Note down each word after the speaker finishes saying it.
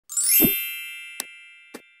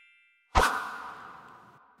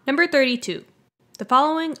Number 32. The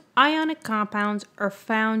following ionic compounds are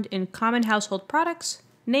found in common household products.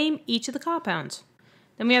 Name each of the compounds.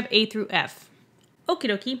 Then we have A through F. Okie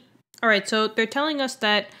dokie. Alright, so they're telling us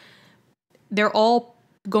that they're all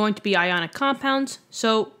going to be ionic compounds.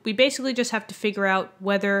 So we basically just have to figure out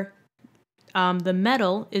whether the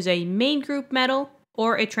metal is a main group metal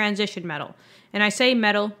or a transition metal. And I say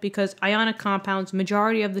metal because ionic compounds,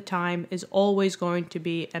 majority of the time, is always going to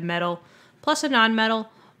be a metal plus a nonmetal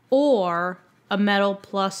or a metal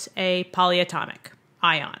plus a polyatomic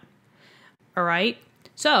ion. All right?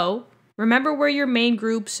 So remember where your main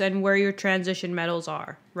groups and where your transition metals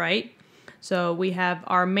are, right? So we have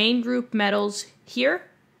our main group metals here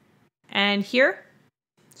and here.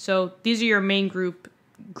 So these are your main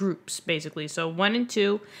groups, basically. So 1 and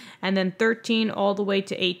 2, and then 13 all the way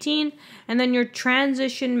to 18. And then your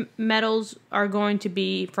transition metals are going to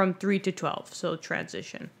be from 3 to 12, so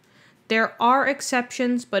transition. There are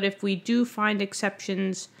exceptions, but if we do find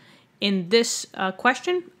exceptions in this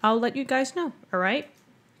question, I'll let you guys know, all right?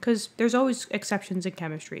 Because there's always exceptions in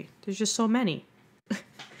chemistry. There's just so many.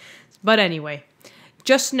 But anyway,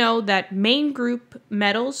 just know that main group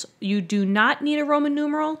metals, you do not need a Roman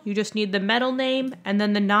numeral. You just need the metal name, and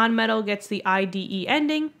then the nonmetal gets the IDE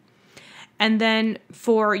ending. And then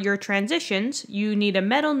for your transitions, you need a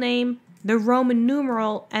metal name, the Roman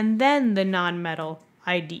numeral, and then the nonmetal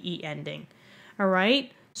IDE ending. All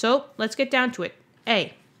right, so let's get down to it.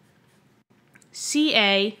 A,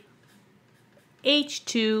 Ca,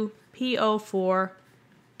 H2, PO4,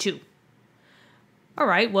 2. All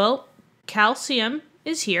right, well, calcium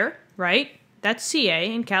is here, right? That's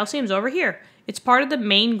Ca, and calcium's over here. It's part of the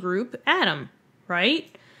main group atom, right?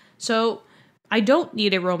 So I don't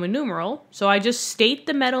need a Roman numeral, so I just state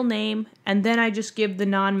the metal name, and then I just give the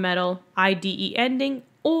nonmetal IDE ending.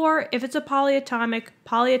 Or if it's a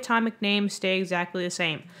polyatomic names stay exactly the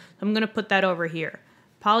same. I'm going to put that over here.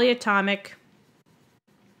 Polyatomic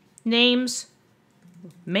names,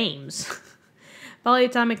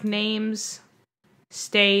 polyatomic names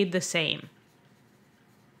stay the same.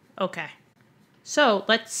 Okay, so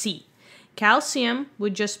let's see. Calcium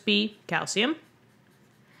would just be calcium.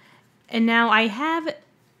 And now I have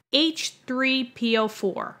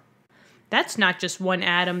H3PO4. That's not just one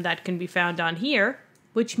atom that can be found on here,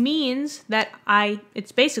 which means that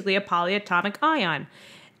it's basically a polyatomic ion.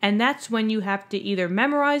 And that's when you have to either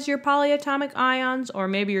memorize your polyatomic ions, or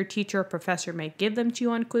maybe your teacher or professor may give them to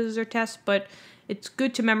you on quizzes or tests, but it's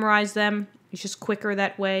good to memorize them. It's just quicker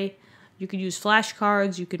that way. You can use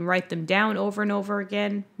flashcards. You can write them down over and over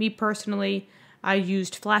again. Me personally, I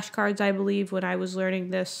used flashcards, I believe, when I was learning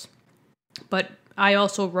this. But I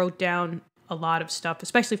also wrote down a lot of stuff,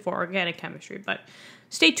 especially for organic chemistry. But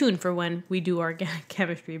stay tuned for when we do organic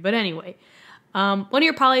chemistry. But anyway, one of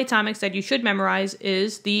your polyatomics that you should memorize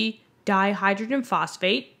is the dihydrogen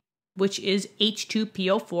phosphate, which is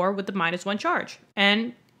H2PO4 with the -1 charge.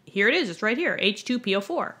 And here it is. It's right here,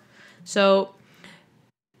 H2PO4. So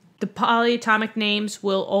the polyatomic names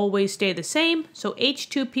will always stay the same. So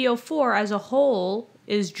H2PO4 as a whole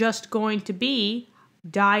is just going to be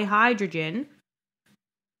dihydrogen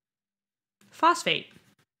phosphate.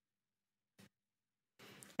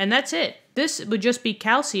 And that's it. This would just be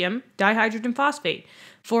calcium dihydrogen phosphate.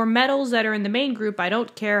 For metals that are in the main group, I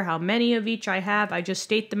don't care how many of each I have. I just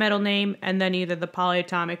state the metal name and then either the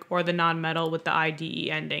polyatomic or the nonmetal with the IDE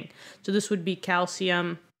ending. So this would be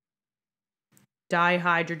calcium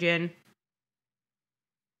dihydrogen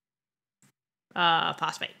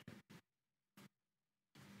phosphate.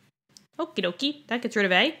 Okie dokie. That gets rid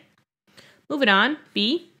of A. Moving on.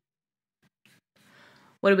 B.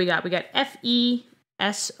 What do we got? We got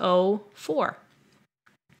FeSO4.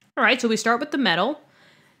 All right, so we start with the metal.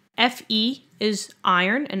 Fe is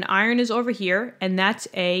iron, and iron is over here, and that's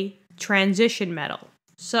a transition metal.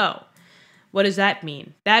 So what does that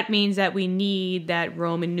mean? That means that we need that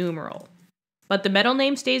Roman numeral. But the metal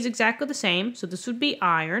name stays exactly the same, so this would be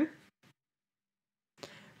iron.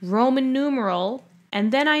 Roman numeral,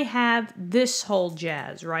 and then I have this whole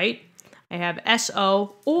jazz, right? I have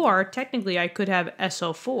SO, or technically I could have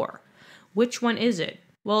SO4. Which one is it?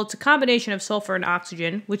 Well, it's a combination of sulfur and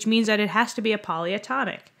oxygen, which means that it has to be a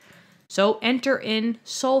polyatomic. So enter in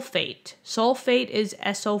sulfate. Sulfate is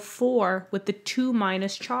SO4 with the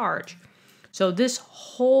 2- charge. So this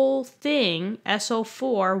whole thing,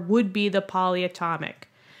 SO4, would be the polyatomic.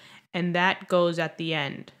 And that goes at the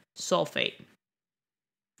end, sulfate.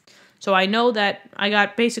 So I know that I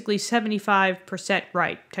got basically 75%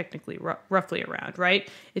 right, technically, roughly around, right?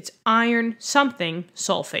 It's iron something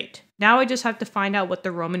sulfate. Now I just have to find out what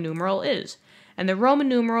the Roman numeral is. And the Roman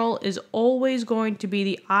numeral is always going to be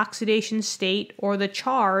the oxidation state or the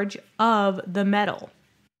charge of the metal.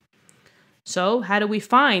 So how do we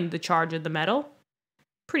find the charge of the metal?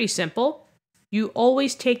 Pretty simple. You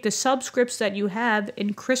always take the subscripts that you have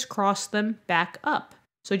and crisscross them back up.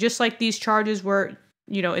 So just like these charges were,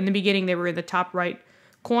 in the beginning they were in the top right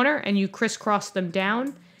corner and you crisscross them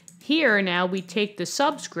down. Here now we take the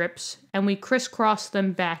subscripts and we crisscross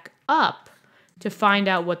them back up to find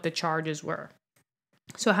out what the charges were.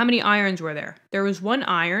 So how many irons were there? There was 1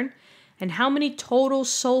 iron. And how many total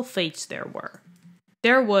sulfates there were?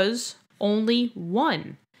 There was only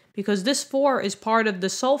 1, because this 4 is part of the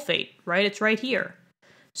sulfate, right? It's right here.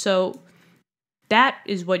 So that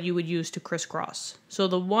is what you would use to crisscross. So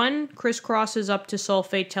the 1 crisscrosses up to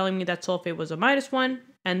sulfate, telling me that sulfate was a -1,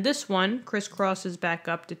 and this 1 crisscrosses back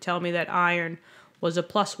up to tell me that iron was a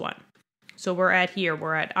 +1. So we're at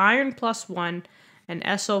iron +1 and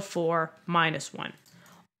SO4 -1.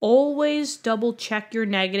 Always double check your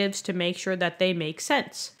negatives to make sure that they make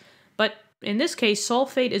sense. But in this case,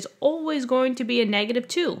 sulfate is always going to be a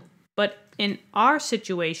 -2. But in our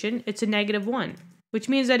situation, it's a -1, which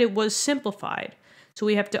means that it was simplified. So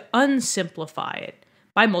we have to unsimplify it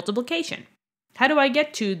by multiplication. How do I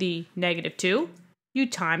get to the -2? You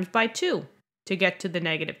times by 2 to get to the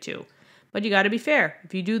 -2. But you got to be fair.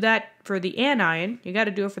 If you do that for the anion, you got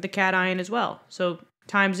to do it for the cation as well. So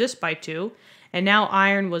times this by 2, and now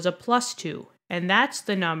iron was a +2. And that's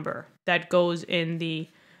the number that goes in the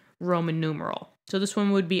Roman numeral. So this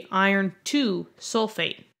one would be iron 2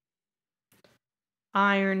 sulfate.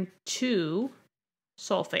 Iron 2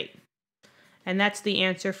 sulfate. And that's the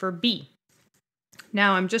answer for B.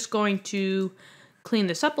 Now I'm just going to clean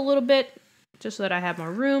this up a little bit, just so that I have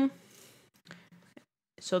more room,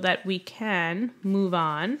 so that we can move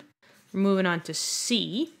on. We're moving on to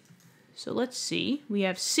C. So let's see. We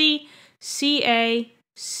have C, CaCO3.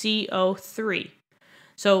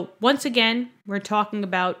 So once again, we're talking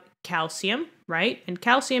about calcium, right? And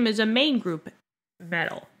calcium is a main group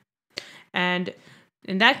metal. And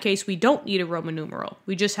in that case, we don't need a Roman numeral.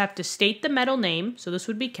 We just have to state the metal name. So this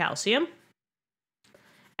would be calcium.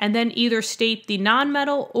 And then either state the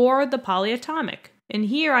nonmetal or the polyatomic. And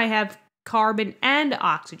here I have carbon and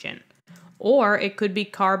oxygen. Or it could be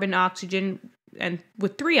carbon, oxygen, and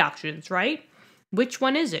with 3 oxygens, right? Which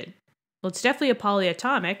one is it? Well, it's definitely a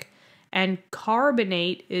polyatomic, and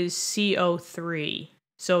carbonate is CO3.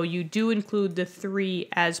 So you do include the 3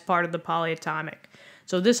 as part of the polyatomic.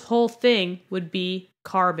 So this whole thing would be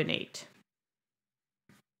carbonate.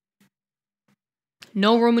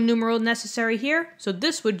 No Roman numeral necessary here, so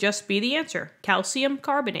this would just be the answer, calcium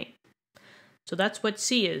carbonate. So that's what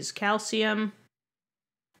C is, calcium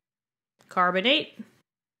carbonate.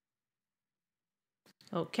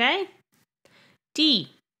 Okay. D,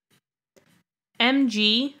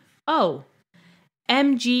 MgO.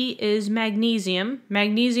 Mg is magnesium.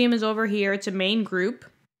 Magnesium is over here. It's a main group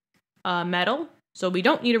metal. So we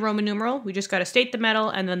don't need a Roman numeral. We just got to state the metal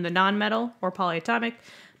and then the nonmetal or polyatomic.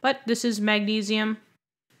 But this is magnesium.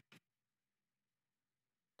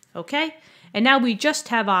 Okay. And now we just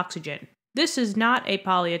have oxygen. This is not a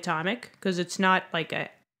polyatomic because it's not like a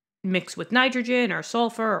mix with nitrogen or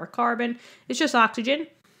sulfur or carbon. It's just oxygen.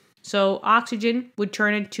 So oxygen would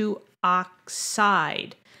turn into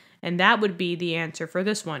oxide. And that would be the answer for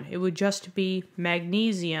this one. It would just be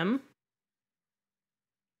magnesium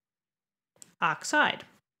oxide.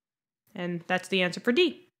 And that's the answer for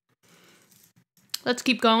D. Let's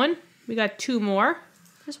keep going. We got 2 more.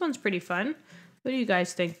 This one's pretty fun. What do you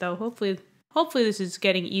guys think, though? Hopefully this is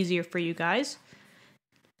getting easier for you guys.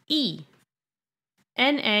 E,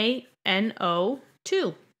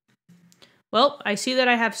 NaNO2. Well, I see that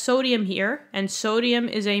I have sodium here, and sodium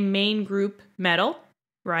is a main group metal,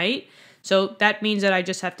 right? So that means that I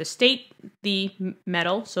just have to state the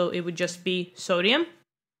metal, so it would just be sodium.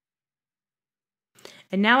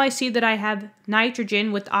 And now I see that I have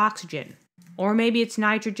nitrogen with oxygen, or maybe it's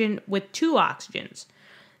nitrogen with 2 oxygens.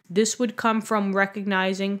 This would come from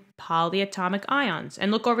recognizing polyatomic ions.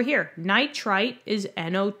 And look over here, nitrite is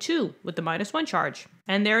NO2 with the -1 charge.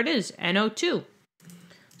 And there it is, NO2.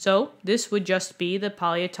 So this would just be the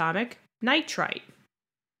polyatomic nitrite.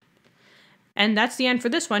 And that's the end for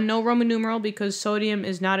this one. No Roman numeral because sodium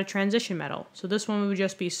is not a transition metal. So this one would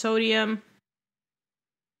just be sodium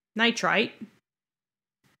nitrite.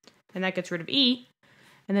 And that gets rid of E.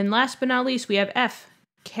 And then last but not least, we have F,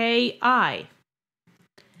 Ki.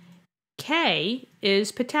 K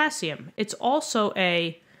is potassium. It's also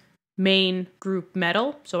a main group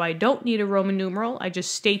metal, so I don't need a Roman numeral. I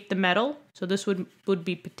just state the metal. So this would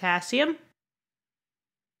be potassium.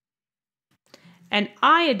 And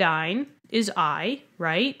iodine is I,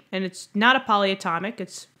 right? And it's not a polyatomic.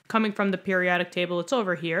 It's coming from the periodic table. It's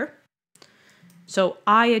over here. So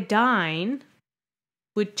iodine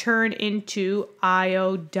would turn into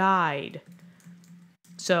iodide.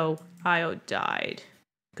 So iodide,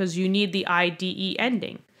 because you need the IDE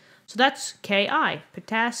ending. So that's Ki,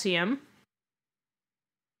 potassium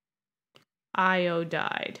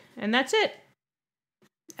iodide. And that's it.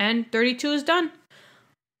 And 32 is done.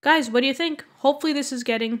 Guys, what do you think? Hopefully this is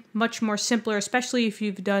getting much more simpler, especially if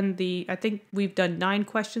you've done I think we've done 9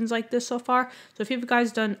 questions like this so far. So if you've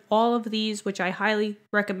guys done all of these, which I highly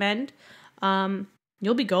recommend,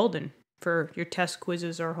 you'll be golden for your test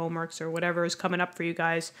quizzes or homeworks or whatever is coming up for you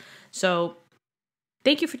guys. So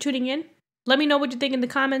thank you for tuning in. Let me know what you think in the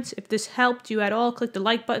comments. If this helped you at all, click the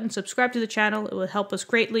like button, subscribe to the channel. It will help us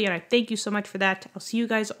greatly, and I thank you so much for that. I'll see you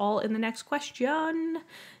guys all in the next question.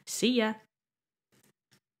 See ya.